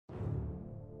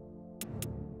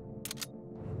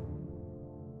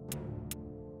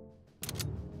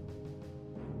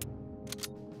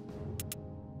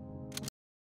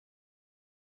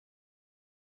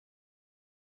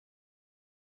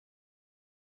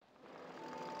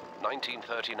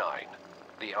1939,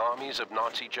 the armies of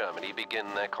Nazi Germany begin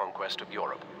their conquest of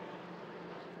Europe.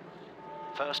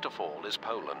 First of all is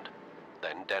Poland,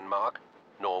 then Denmark,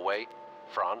 Norway,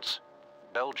 France,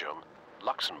 Belgium,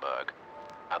 Luxembourg,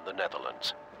 and the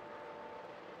Netherlands.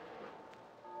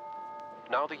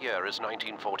 Now the year is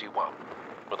 1941.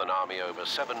 With an army over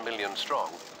 7 million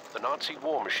strong, the Nazi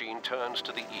war machine turns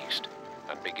to the east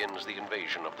and begins the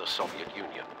invasion of the Soviet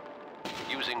Union.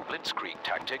 Using blitzkrieg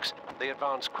tactics, they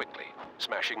advance quickly,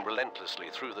 smashing relentlessly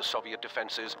through the Soviet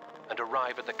defenses and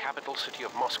arrive at the capital city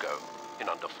of Moscow in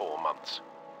under 4 months.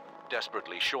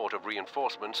 Desperately short of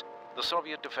reinforcements, the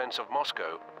Soviet defense of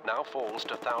Moscow now falls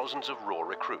to thousands of raw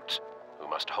recruits who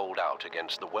must hold out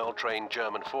against the well-trained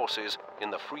German forces in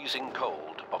the freezing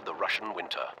cold of the Russian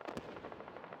winter.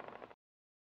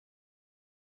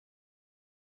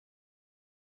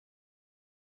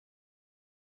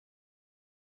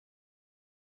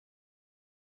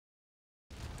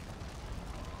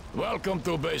 Welcome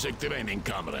to basic training,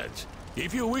 comrades.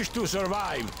 If you wish to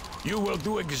survive, you will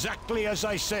do exactly as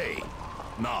I say.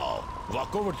 Now,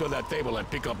 walk over to that table and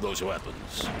pick up those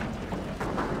weapons.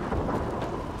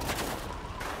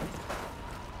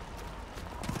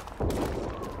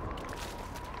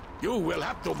 You will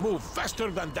have to move faster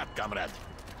than that, comrade.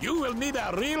 You will need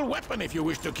a real weapon if you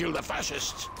wish to kill the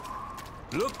fascists.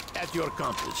 Look at your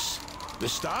compass. The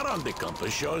star on the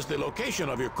compass shows the location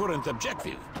of your current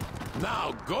objective.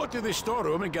 Now, go to the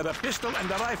storeroom and get a pistol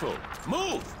and a rifle.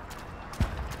 Move!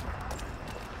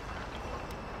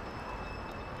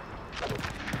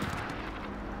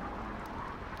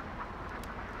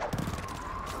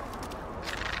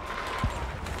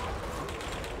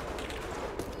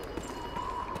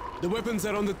 The weapons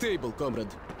are on the table, comrade.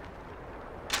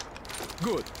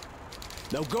 Good.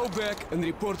 Now go back and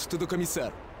report to the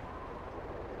commissar.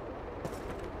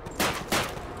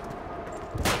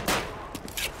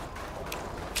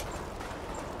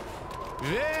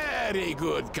 Very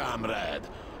good, comrade.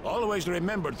 Always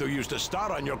remember to use the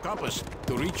star on your compass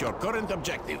to reach your current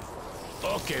objective.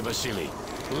 Okay, Vasily.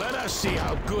 Let us see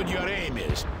how good your aim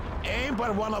is. Aim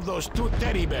for one of those 2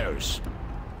 teddy bears.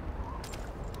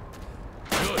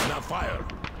 Good, now fire.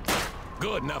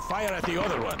 Good, now fire at the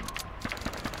other one.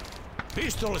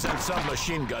 Pistols and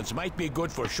submachine guns might be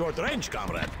good for short range,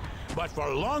 comrade. But for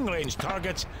long-range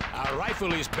targets, a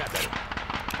rifle is better.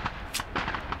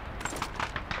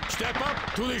 Step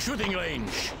up to the shooting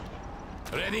range.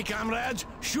 Ready, comrades?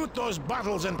 Shoot those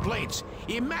bottles and plates.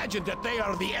 Imagine that they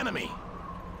are the enemy.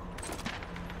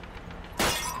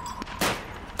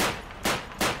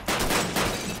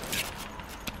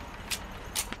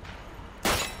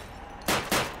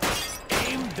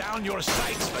 Aim down your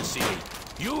sights, Vasily.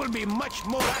 You will be much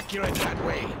more accurate that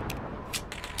way.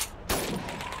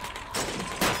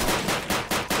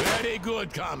 Very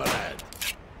good, comrade.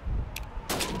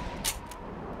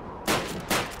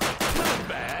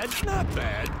 Not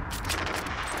bad.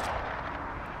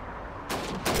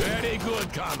 Very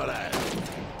good, comrade.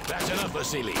 That's enough,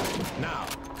 Vasily. Now,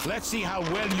 let's see how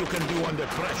well you can do under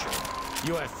pressure.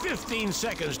 You have 15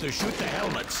 seconds to shoot the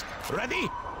helmets. Ready?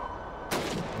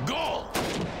 Go!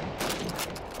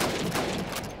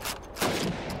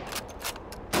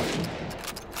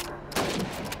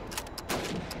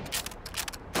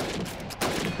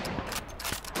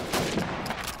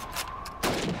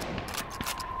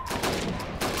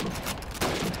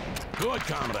 Good,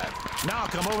 comrade. Now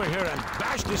come over here and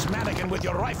bash this mannequin with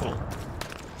your rifle.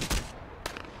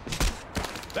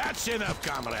 That's enough,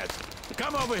 comrades.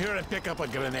 Come over here and pick up a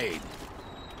grenade.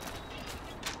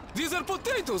 These are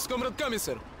potatoes, Comrade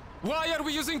Commissar. Why are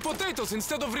we using potatoes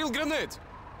instead of real grenades?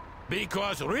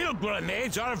 Because real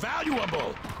grenades are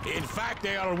valuable. In fact,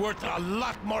 they are worth a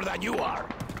lot more than you are.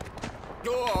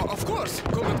 Oh, of course,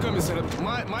 Comrade Commissar.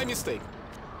 My mistake.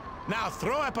 Now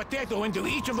throw a potato into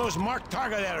each of those marked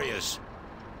target areas.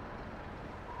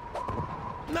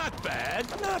 Not bad,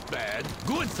 not bad.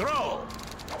 Good throw.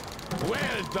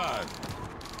 Well done.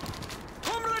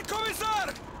 Comrade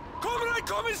Commissar! Comrade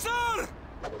Commissar!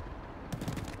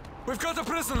 We've got a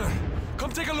prisoner.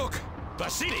 Come take a look.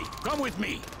 Vasily, come with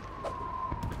me.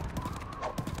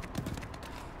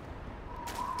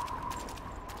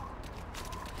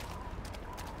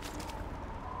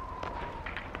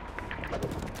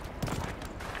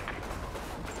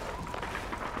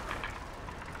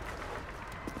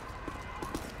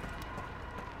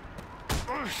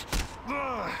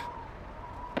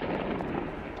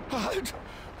 Halt!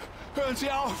 Hören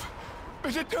Sie auf!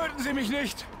 Bitte töten Sie mich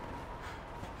nicht!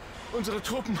 Unsere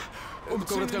Truppen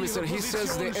Comrade Commissar, he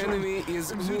says the enemy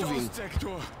is moving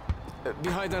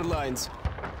behind our lines.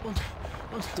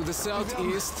 To the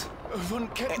southeast, von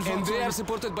And Kettenfahrzeugen they are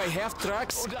supported by half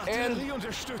trucks und and Artillerie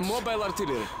unterstützt. mobile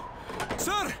artillery.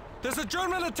 Sir, there's a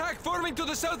German attack forming to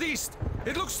the southeast.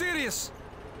 It looks serious.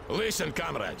 Listen,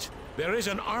 comrades. There is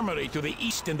an armory to the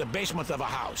east in the basement of a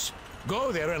house.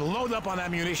 Go there and load up on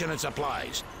ammunition and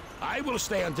supplies. I will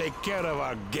stay and take care of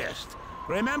our guest.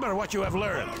 Remember what you have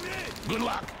learned. Good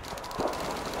luck.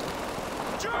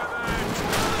 Germans!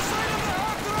 On the side of the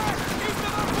half-track! East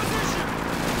of our position!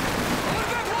 Over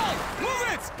that wall! Move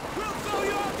it! We'll throw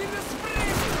you out in the spring!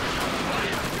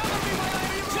 Cover me while I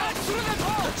reload! Charge through that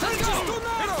wall! The trench is too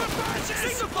narrow! It's the fascists!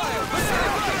 Signal fire!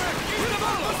 Facility fire! East of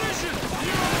our position!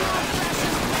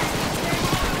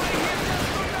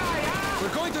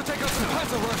 We're going to take out some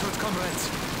Panzerwerfers, comrades.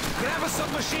 Grab a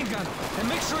submachine gun and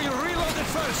make sure you reload it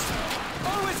first.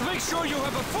 Always make sure you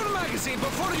have a full magazine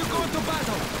before you go into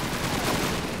battle.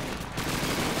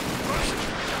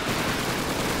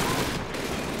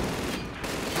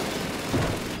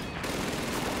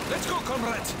 Let's go,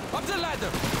 comrades! Up the ladder!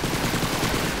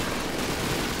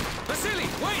 Vasily,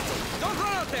 wait! Don't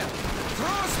run out there! Throw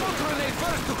a smoke grenade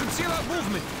first to conceal our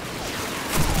movement!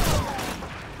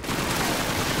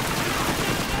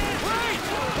 Wait!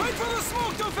 Wait for the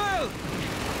smoke to fill!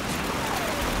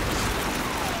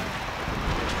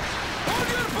 Hold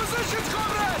your positions,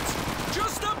 comrades!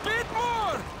 Just a bit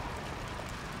more!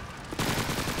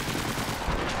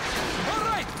 All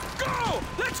right! Go!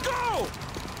 Let's go!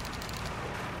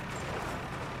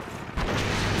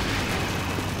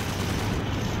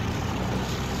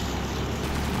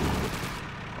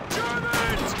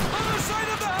 Germans! Other side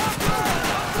of the half-track!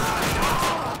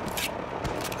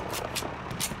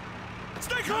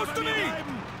 Stay close to me!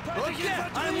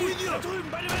 I'm with you! Da drüben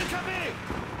bei dem LKW!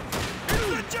 It's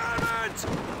the Germans!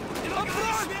 Up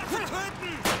front! It's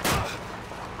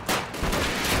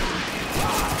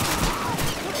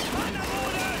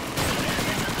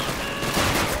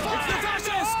the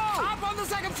fascists! Up on the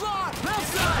second floor! Left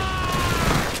side!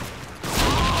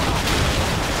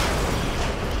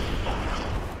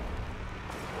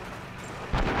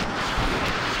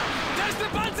 There's the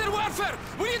Panzerwerfer!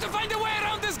 We need to find a way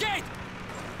around this gate!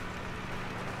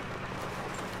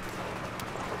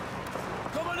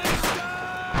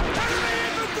 Enemy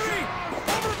infantry!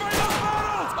 Over by those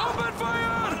barrels! Open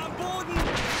fire! Am Boden!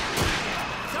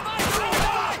 Dabei!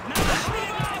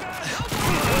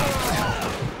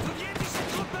 Sowjetische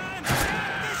Truppen!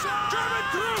 German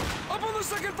troop! Up on the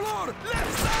second floor!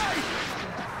 Left side!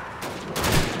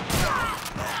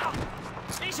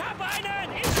 Ich hab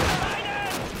einen! Ich hab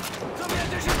einen!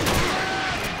 Sowjetische Truppen!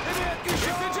 Er wird It's the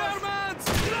geschossen! Germans!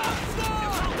 Ground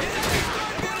floor! In the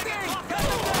destroyed building!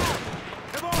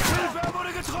 Er braucht Hilfe, er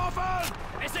wurde getroffen!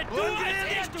 Es sind nur als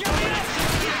Erstgewehre!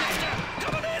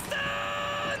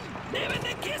 Kommunisten! Neben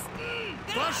den Kisten!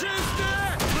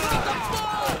 Faschisten! Front of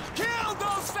four! Kill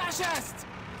those fascists!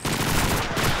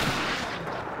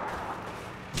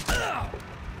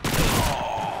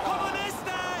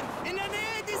 Kommunisten! In der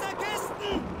Nähe dieser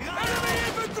Kisten! Enemy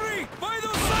infantry! By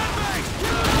those sandbags!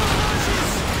 Kill those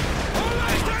fascists! All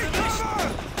right, take cover!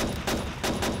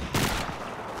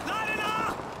 Lade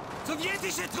nach!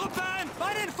 Sowjetische Truppen!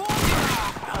 Bei den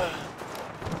Vorgängern!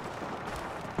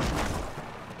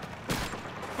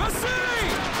 Vasily!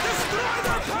 Destroy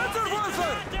the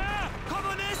Panzerwerfer!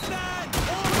 Kommunisten!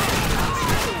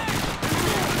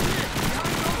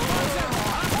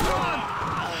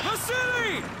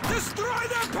 Vasily! Destroy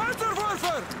the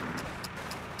Panzerwerfer!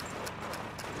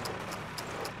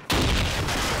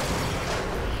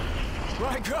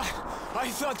 My God! I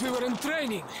thought we were in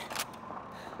training!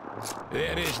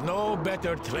 There is no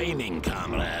better training,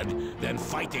 comrade, than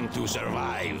fighting to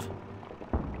survive.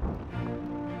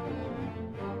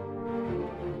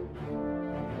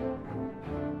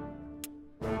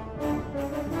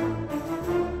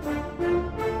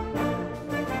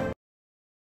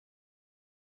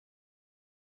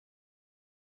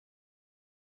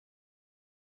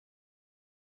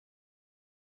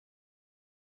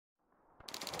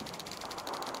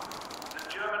 The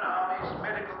German Army's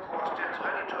medical corps stands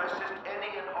ready to assist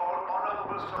any and all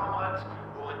honorable comrades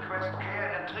who request care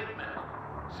and treatment.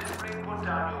 Simply put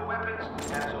down your weapons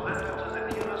and surrender to the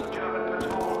nearest German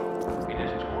patrol. It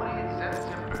is truly that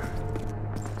simple.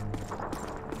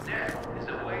 Death is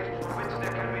a waste from which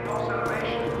there can be no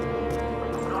salvation.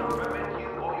 Do not permit you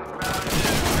or your family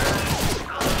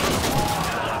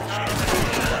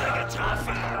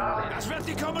Das wird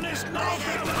die Kommunisten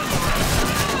aufheben!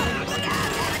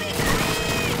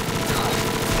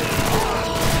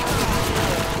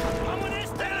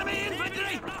 Enemy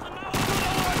infantry!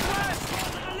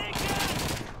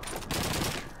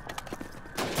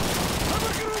 Have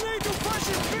a grenade to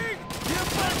fascist pig! You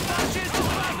fascists!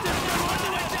 What do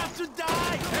we have to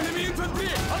infantry!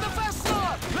 On the first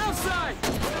floor! Left side!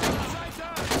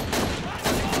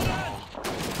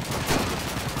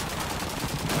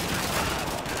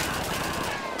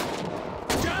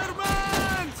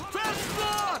 Germans! First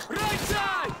floor! Right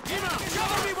side!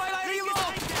 Cover me while I reload!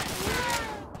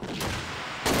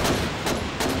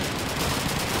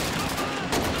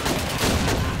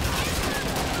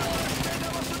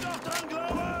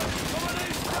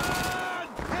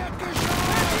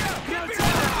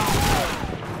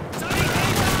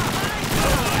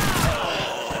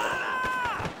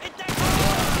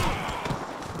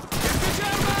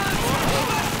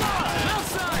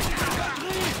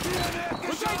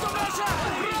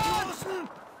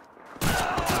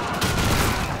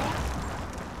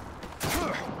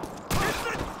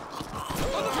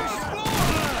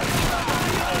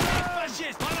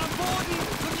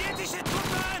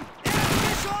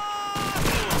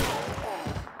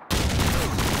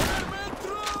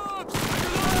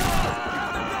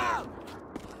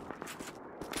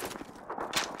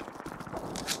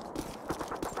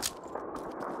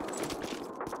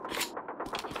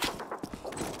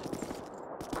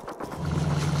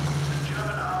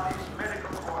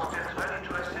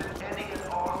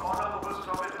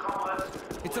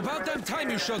 It's about damn time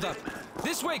you showed up.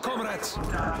 This way, comrades. Down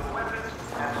your weapons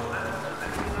and surrender to the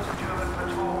nearest German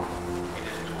patrol. It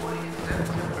is truly that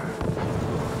simple.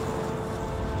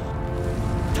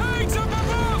 Tanks up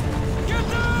above! Get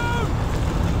down!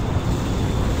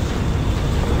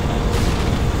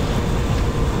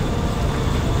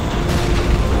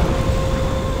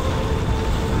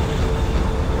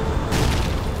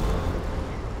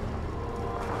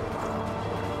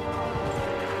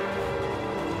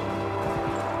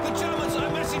 The Germans are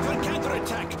massing for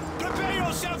counterattack. Prepare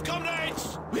yourself,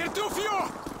 comrades! We're too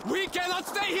few! We cannot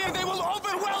stay here! They will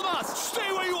overwhelm us!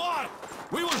 Stay where you are!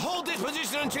 We will hold this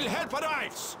position until help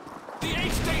arrives! The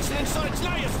aid station in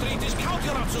Sorochnaya Street is counting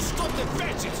on us to stop the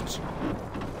fascists!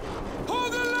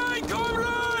 Hold the line,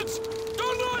 comrades!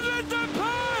 Do not let them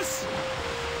pass!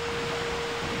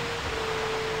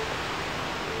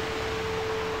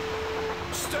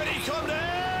 Steady,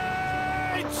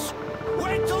 comrades!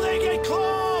 Wait till they get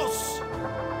close!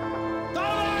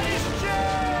 Tоварищи!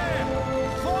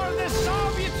 For the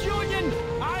Soviet Union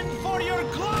and for your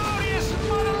glorious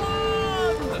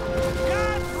motherland!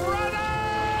 Get ready!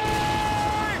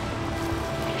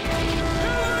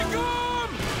 Here they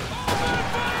come! Open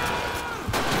fire!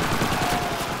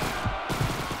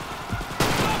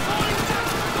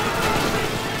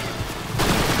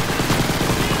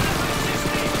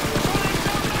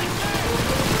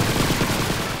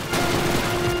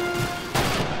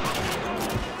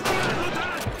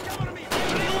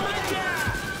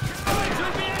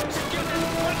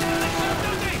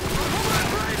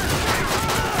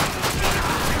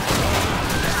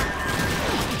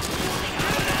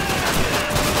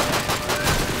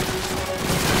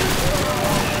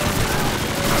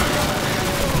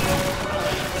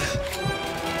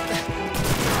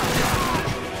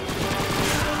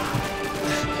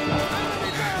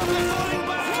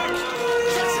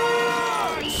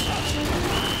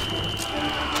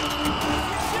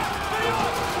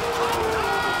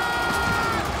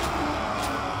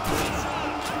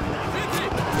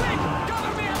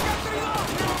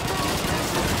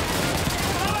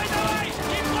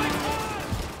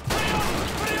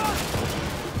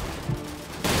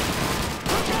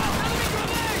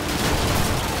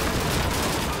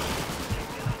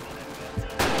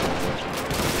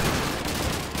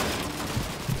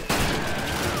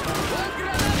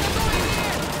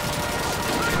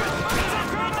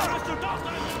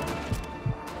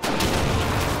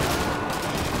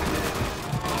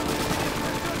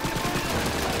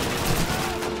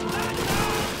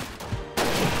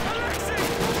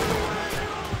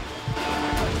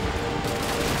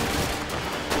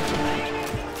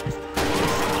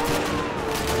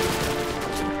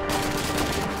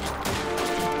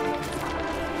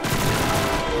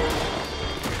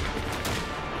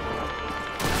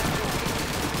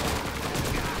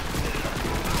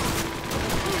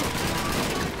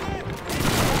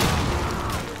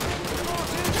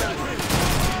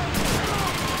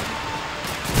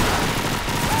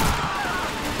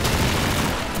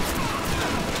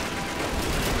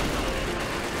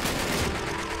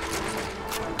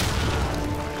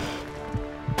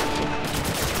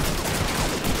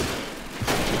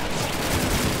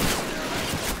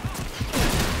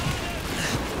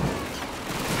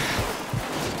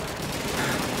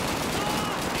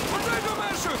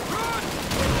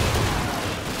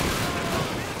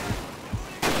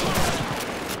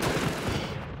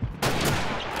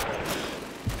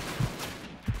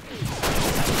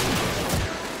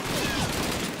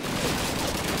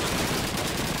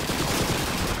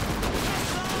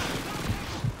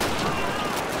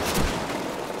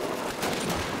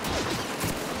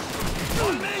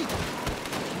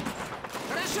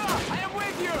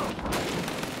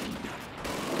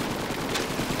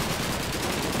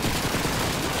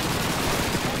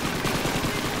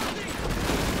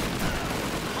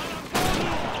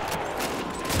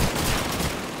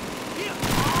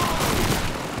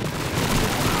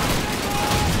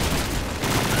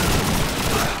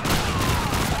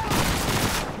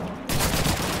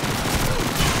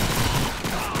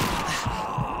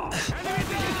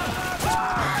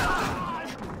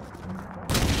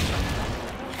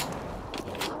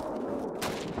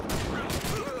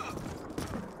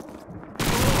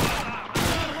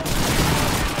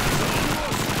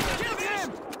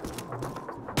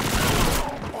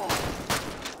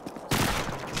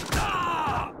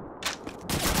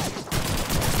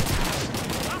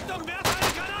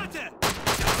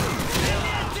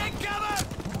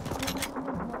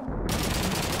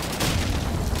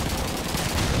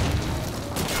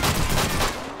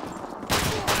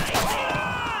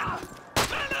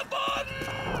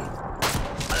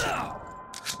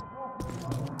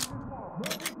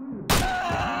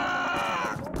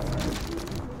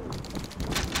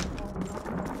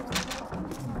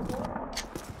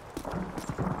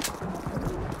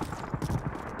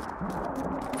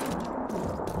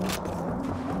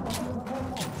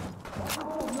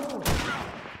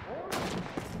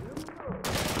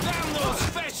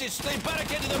 fascists, they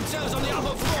barricaded themselves on the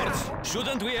upper floors.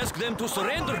 Shouldn't we ask them to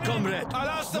surrender, comrade? I'll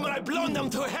ask them or I've blown them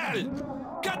to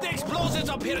hell. Get the explosives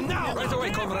up here now! Right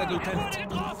away, Comrade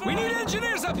Lieutenant. We need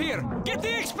engineers up here! Get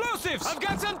the explosives! I've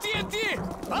got some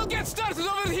TNT! I'll get started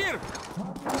over here!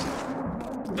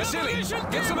 Vasily,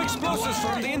 get some explosives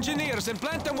from the engineers and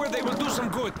plant them where they will do some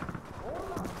good.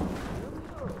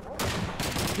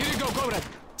 Here you go, comrade.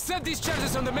 Set these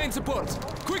charges on the main supports.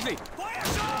 Quickly! Fire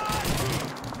shot!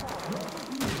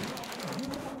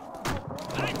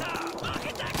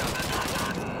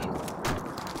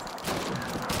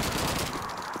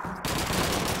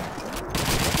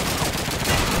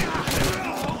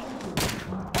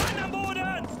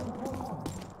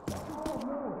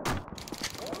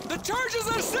 The charges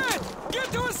are set!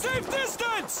 Get to a safe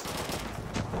distance!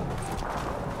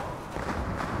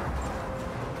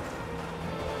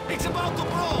 It's about to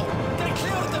blow! They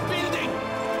cleared the beach!